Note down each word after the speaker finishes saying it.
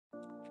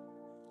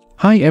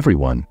Hi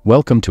everyone,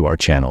 welcome to our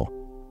channel.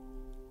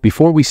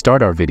 Before we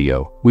start our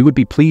video, we would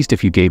be pleased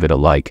if you gave it a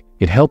like.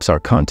 It helps our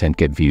content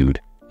get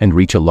viewed and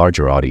reach a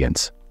larger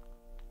audience.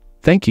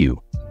 Thank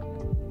you.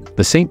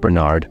 The Saint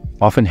Bernard,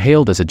 often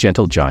hailed as a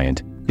gentle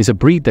giant, is a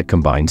breed that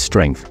combines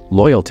strength,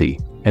 loyalty,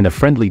 and a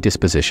friendly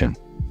disposition.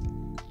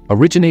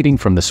 Originating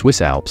from the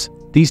Swiss Alps,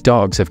 these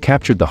dogs have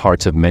captured the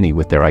hearts of many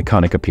with their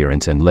iconic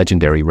appearance and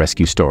legendary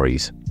rescue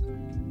stories.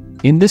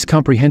 In this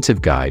comprehensive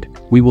guide,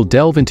 we will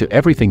delve into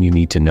everything you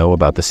need to know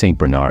about the Saint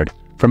Bernard,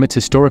 from its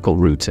historical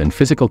roots and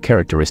physical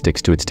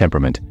characteristics to its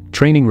temperament,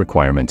 training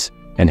requirements,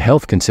 and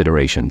health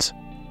considerations.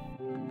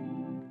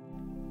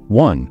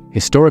 1.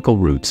 Historical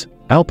roots,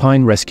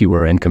 alpine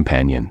rescuer and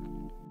companion.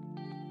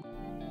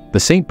 The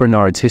Saint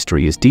Bernard's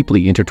history is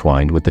deeply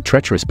intertwined with the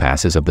treacherous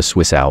passes of the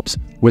Swiss Alps,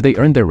 where they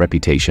earned their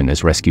reputation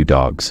as rescue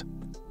dogs.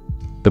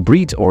 The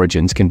breed's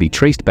origins can be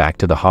traced back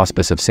to the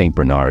Hospice of Saint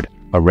Bernard,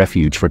 a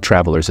refuge for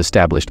travelers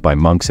established by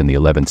monks in the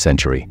 11th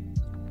century.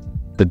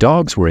 The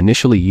dogs were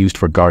initially used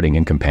for guarding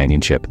and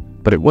companionship,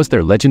 but it was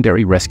their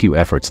legendary rescue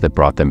efforts that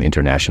brought them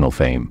international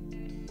fame.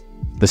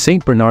 The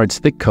Saint Bernard's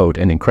thick coat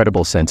and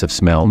incredible sense of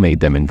smell made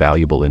them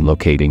invaluable in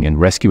locating and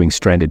rescuing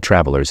stranded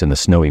travelers in the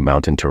snowy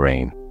mountain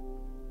terrain.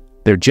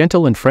 Their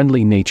gentle and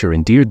friendly nature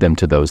endeared them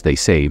to those they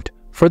saved,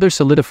 further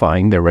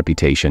solidifying their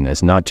reputation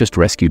as not just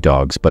rescue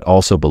dogs but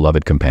also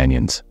beloved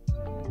companions.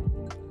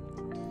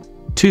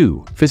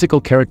 2. Physical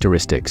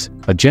characteristics,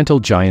 a gentle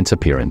giant's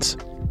appearance.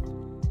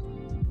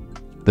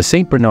 The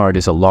Saint Bernard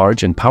is a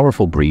large and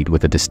powerful breed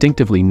with a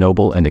distinctively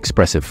noble and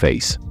expressive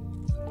face.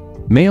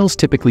 Males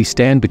typically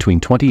stand between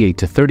 28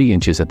 to 30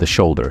 inches at the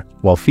shoulder,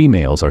 while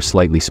females are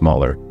slightly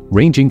smaller,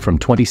 ranging from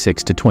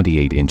 26 to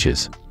 28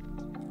 inches.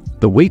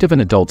 The weight of an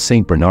adult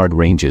Saint Bernard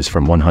ranges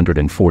from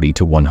 140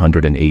 to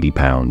 180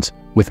 pounds,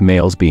 with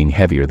males being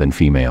heavier than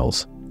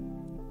females.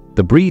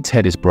 The breed's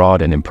head is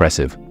broad and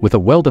impressive, with a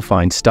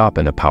well-defined stop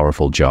and a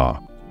powerful jaw.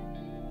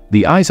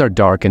 The eyes are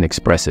dark and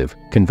expressive,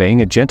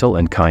 conveying a gentle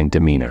and kind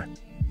demeanor.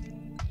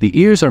 The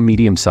ears are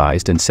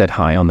medium-sized and set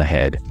high on the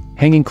head,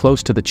 hanging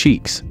close to the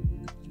cheeks.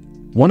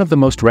 One of the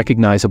most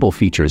recognizable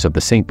features of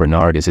the Saint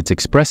Bernard is its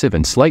expressive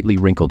and slightly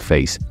wrinkled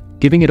face,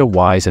 giving it a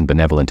wise and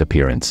benevolent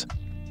appearance.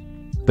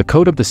 The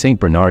coat of the Saint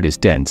Bernard is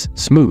dense,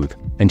 smooth,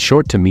 and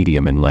short to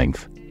medium in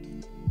length.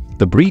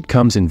 The breed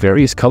comes in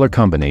various color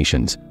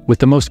combinations, with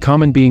the most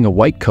common being a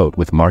white coat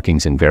with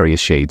markings in various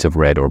shades of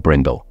red or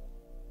brindle.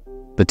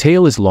 The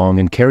tail is long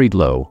and carried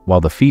low, while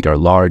the feet are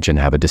large and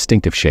have a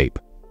distinctive shape.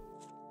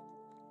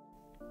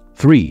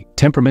 3.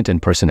 Temperament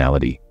and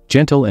personality,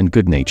 gentle and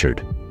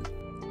good-natured.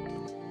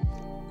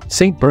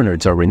 Saint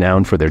Bernards are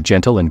renowned for their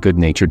gentle and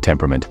good-natured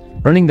temperament,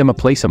 earning them a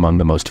place among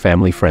the most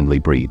family-friendly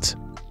breeds.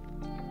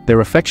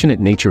 Their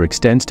affectionate nature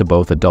extends to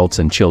both adults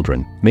and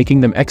children, making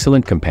them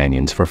excellent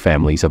companions for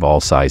families of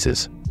all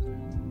sizes.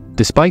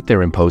 Despite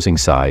their imposing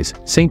size,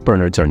 Saint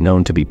Bernards are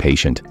known to be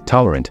patient,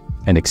 tolerant,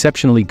 and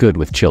exceptionally good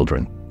with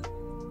children.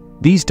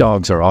 These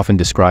dogs are often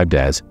described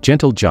as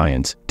gentle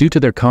giants due to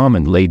their calm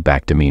and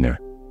laid-back demeanor.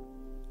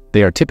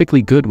 They are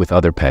typically good with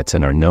other pets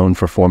and are known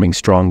for forming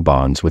strong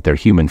bonds with their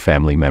human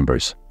family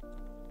members.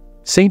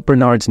 Saint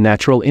Bernard's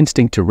natural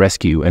instinct to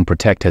rescue and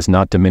protect has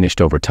not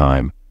diminished over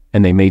time,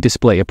 and they may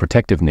display a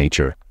protective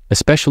nature,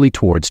 especially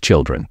towards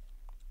children.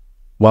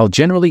 While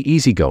generally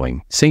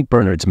easygoing, Saint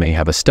Bernards may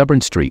have a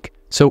stubborn streak,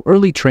 so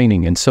early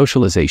training and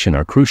socialization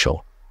are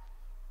crucial.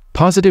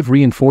 Positive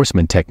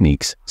reinforcement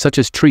techniques, such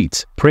as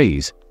treats,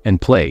 praise,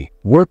 and play,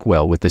 work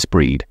well with this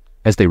breed,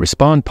 as they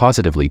respond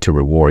positively to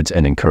rewards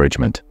and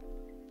encouragement.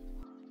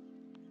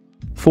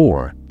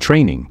 4.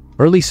 Training,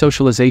 early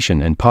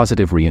socialization and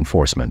positive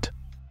reinforcement.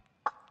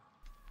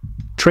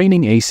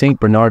 Training a Saint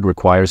Bernard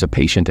requires a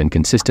patient and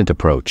consistent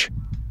approach.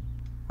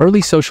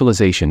 Early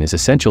socialization is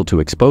essential to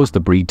expose the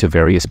breed to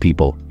various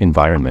people,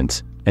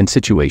 environments, and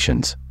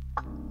situations.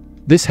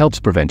 This helps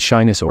prevent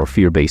shyness or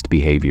fear-based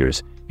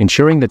behaviors,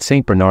 ensuring that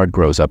Saint Bernard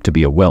grows up to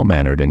be a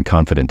well-mannered and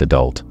confident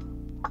adult.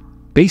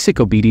 Basic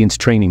obedience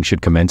training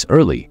should commence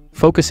early,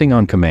 focusing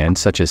on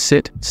commands such as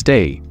sit,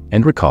 stay,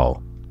 and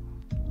recall.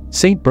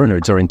 Saint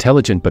Bernards are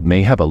intelligent but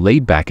may have a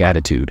laid-back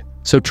attitude,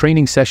 so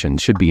training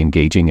sessions should be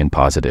engaging and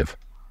positive.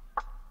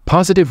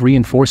 Positive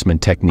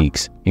reinforcement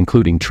techniques,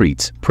 including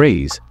treats,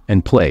 praise,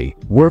 and play,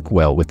 work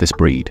well with this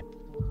breed.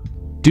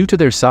 Due to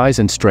their size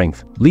and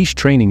strength, leash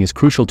training is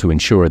crucial to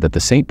ensure that the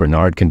Saint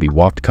Bernard can be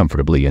walked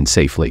comfortably and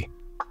safely.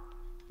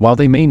 While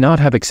they may not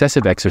have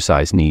excessive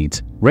exercise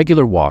needs,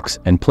 regular walks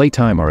and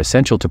playtime are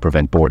essential to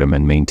prevent boredom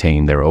and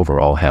maintain their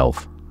overall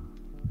health.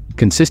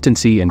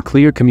 Consistency and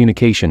clear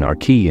communication are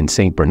key in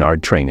Saint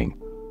Bernard training.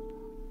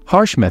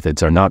 Harsh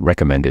methods are not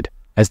recommended,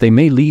 as they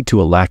may lead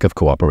to a lack of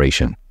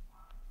cooperation.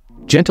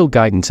 Gentle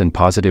guidance and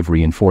positive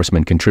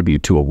reinforcement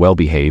contribute to a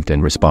well-behaved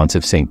and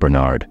responsive Saint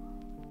Bernard.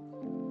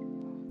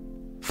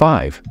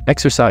 5.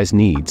 Exercise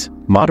needs,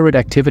 moderate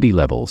activity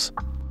levels.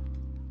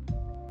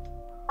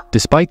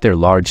 Despite their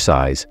large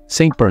size,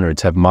 Saint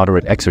Bernards have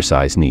moderate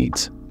exercise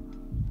needs.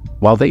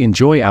 While they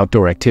enjoy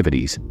outdoor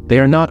activities, they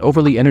are not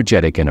overly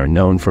energetic and are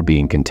known for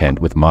being content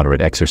with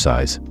moderate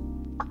exercise.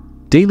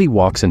 Daily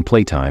walks and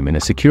playtime in a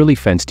securely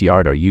fenced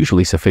yard are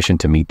usually sufficient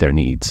to meet their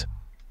needs.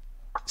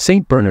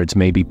 St. Bernards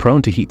may be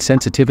prone to heat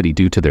sensitivity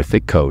due to their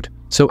thick coat,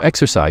 so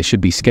exercise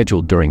should be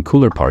scheduled during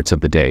cooler parts of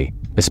the day,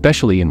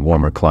 especially in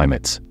warmer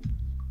climates.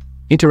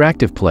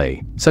 Interactive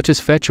play, such as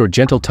fetch or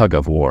gentle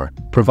tug-of-war,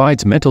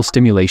 provides mental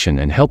stimulation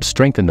and helps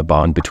strengthen the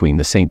bond between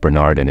the St.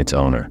 Bernard and its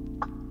owner.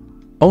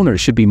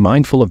 Owners should be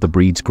mindful of the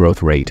breed's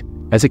growth rate,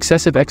 as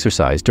excessive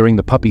exercise during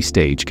the puppy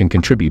stage can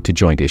contribute to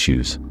joint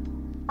issues.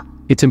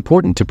 It's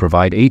important to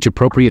provide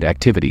age-appropriate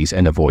activities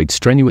and avoid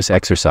strenuous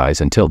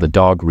exercise until the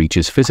dog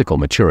reaches physical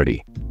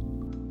maturity.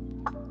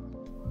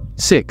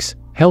 6.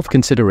 Health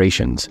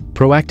considerations,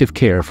 proactive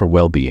care for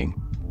well-being.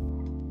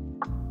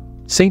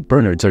 St.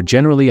 Bernards are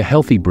generally a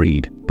healthy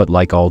breed, but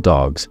like all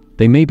dogs,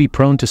 they may be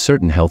prone to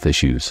certain health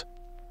issues.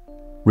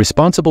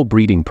 Responsible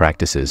breeding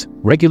practices,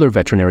 regular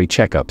veterinary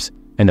checkups,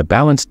 and a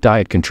balanced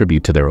diet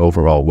contribute to their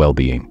overall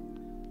well-being.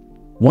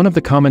 One of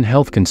the common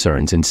health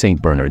concerns in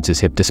St. Bernards is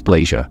hip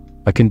dysplasia,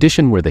 a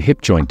condition where the hip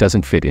joint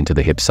doesn't fit into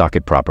the hip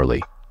socket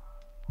properly.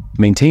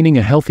 Maintaining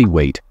a healthy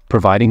weight,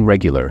 providing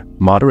regular,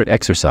 moderate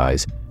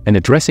exercise, and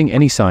addressing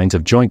any signs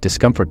of joint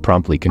discomfort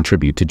promptly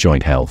contribute to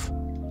joint health.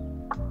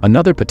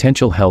 Another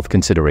potential health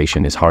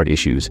consideration is heart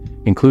issues,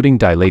 including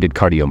dilated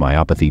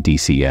cardiomyopathy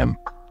 (DCM).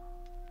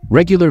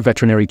 Regular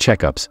veterinary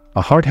checkups,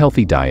 a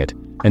heart-healthy diet,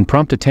 and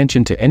prompt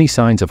attention to any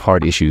signs of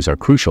heart issues are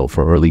crucial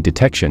for early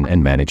detection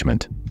and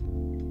management.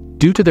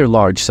 Due to their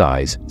large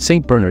size,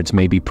 St. Bernards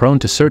may be prone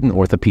to certain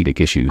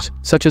orthopedic issues,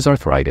 such as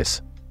arthritis.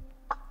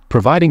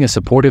 Providing a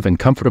supportive and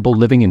comfortable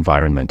living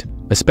environment,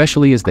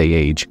 especially as they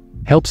age,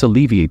 helps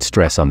alleviate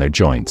stress on their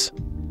joints.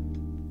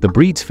 The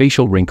breed's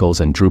facial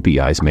wrinkles and droopy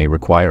eyes may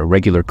require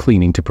regular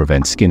cleaning to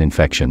prevent skin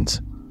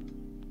infections.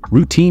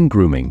 Routine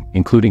grooming,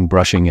 including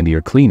brushing and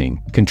ear cleaning,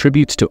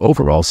 contributes to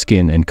overall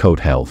skin and coat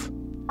health.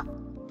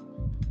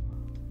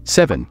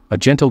 7. A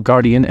gentle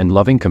guardian and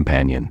loving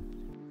companion.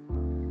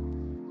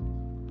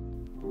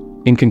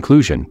 In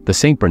conclusion, the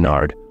St.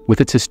 Bernard,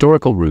 with its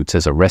historical roots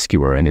as a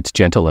rescuer and its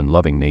gentle and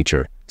loving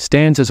nature,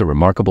 stands as a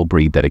remarkable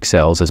breed that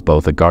excels as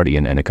both a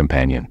guardian and a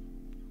companion.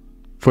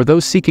 For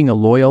those seeking a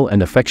loyal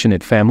and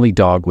affectionate family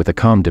dog with a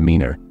calm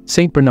demeanor,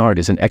 St. Bernard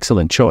is an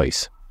excellent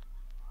choice.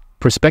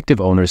 Prospective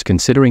owners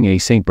considering a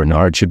St.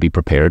 Bernard should be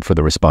prepared for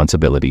the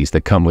responsibilities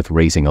that come with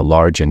raising a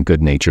large and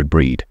good-natured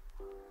breed.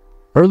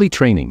 Early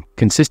training,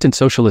 consistent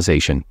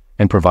socialization,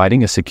 and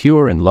providing a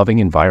secure and loving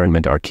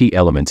environment are key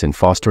elements in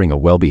fostering a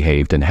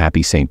well-behaved and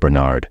happy St.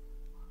 Bernard.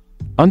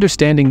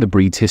 Understanding the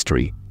breed's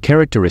history,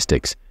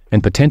 characteristics,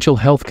 and potential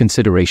health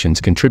considerations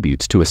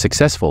contributes to a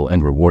successful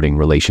and rewarding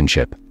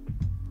relationship.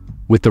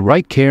 With the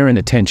right care and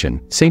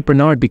attention, St.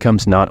 Bernard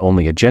becomes not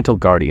only a gentle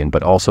guardian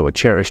but also a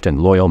cherished and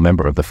loyal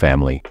member of the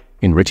family,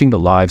 enriching the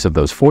lives of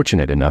those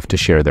fortunate enough to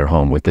share their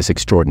home with this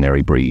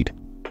extraordinary breed.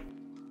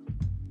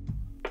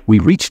 We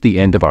reached the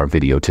end of our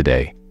video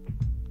today.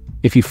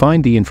 If you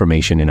find the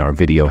information in our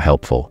video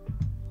helpful,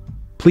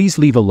 please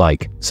leave a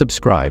like,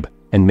 subscribe,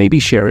 and maybe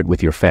share it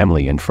with your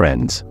family and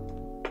friends.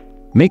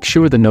 Make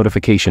sure the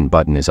notification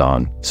button is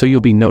on so you'll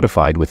be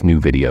notified with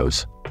new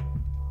videos.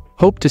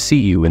 Hope to see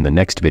you in the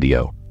next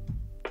video.